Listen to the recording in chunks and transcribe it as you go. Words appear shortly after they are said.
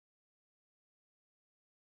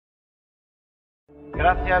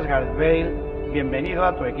Gracias, Gareth Bale. Bienvenido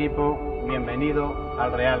a tu equipo. Bienvenido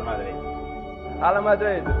al Real Madrid. ¡A la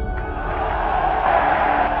Madrid!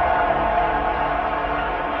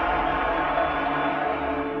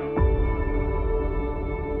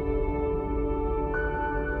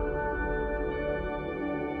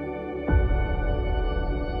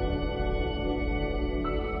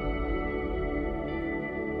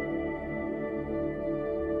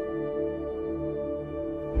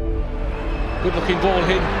 Good looking ball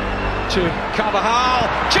in to Carvajal.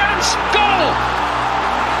 Chance! Goal!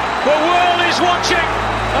 The world is watching,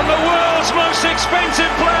 and the world's most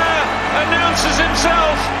expensive player announces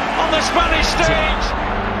himself on the Spanish stage.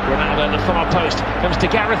 Ronaldo at the far post comes to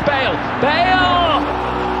Gareth Bale. Bale!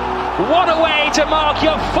 What a way to mark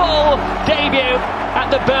your full debut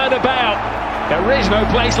at the Bernabeu. There is no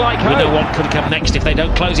place like home. We know what could come next if they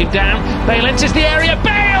don't close him down. Bale enters the area.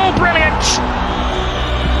 Bale! Brilliant!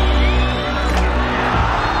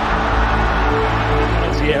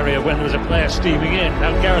 The area when there was a player steaming in.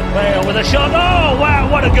 Now Gareth Bale with a shot. Oh wow,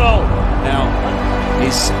 what a goal! Now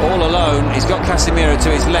he's all alone. He's got Casemiro to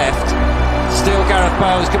his left. Still Gareth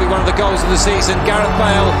Bale. This could be one of the goals of the season. Gareth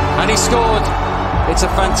Bale, and he scored. It's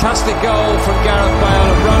a fantastic goal from Gareth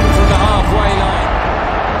Bale. A run from the halfway line.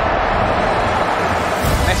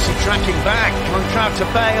 Messi tracking back, contract to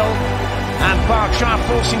Bale, and Bartra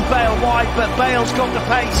forcing Bale wide, but Bale's got the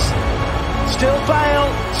pace. Still Bale,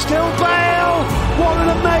 still Bale! What an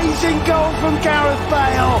amazing goal from Gareth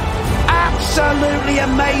Bale! Absolutely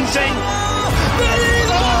amazing!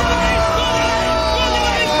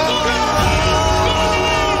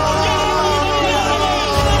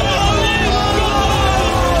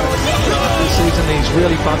 This season he's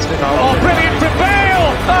really fancying it. Oh, brilliant from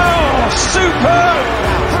Bale! Oh, superb!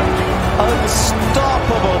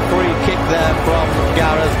 Unstoppable free kick there from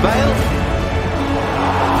Gareth Bale.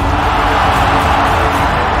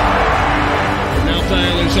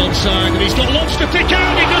 Bale is onside, and he's got lots to pick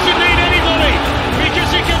out. He doesn't need anybody because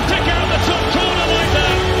he can pick out the top corner like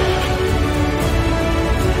that.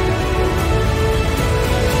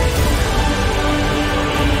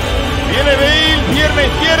 Viene Bale, pierna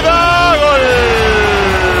izquierda, gol.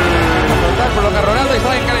 Coloca Ronaldo y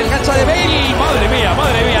está en el gancho de Bale. Madre mía,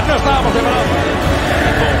 no estábamos preparados.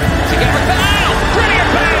 To Gareth Bale! Brilliant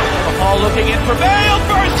Bale! All looking in for Bale,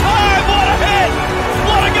 first time, what a hit!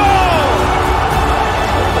 What a goal!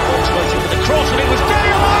 Waiting with the cross, and it was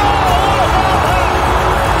Bale. Oh,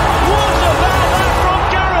 what about that from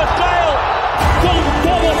Gareth Bale? Con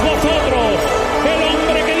todos vosotros, el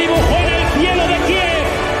hombre que dibujó en el cielo de Kiev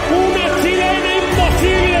una chilena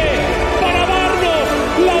imposible para darnos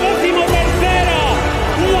la 13ª.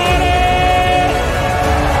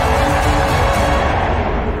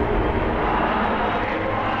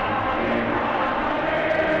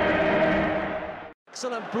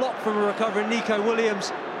 Excellent block from a recovering Nico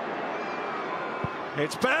Williams.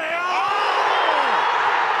 It's Bale! Oh!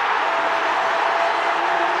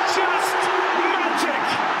 Just magic!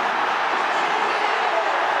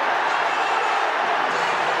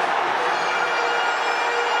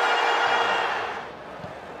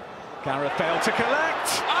 Gareth Bale to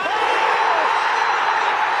collect. Oh!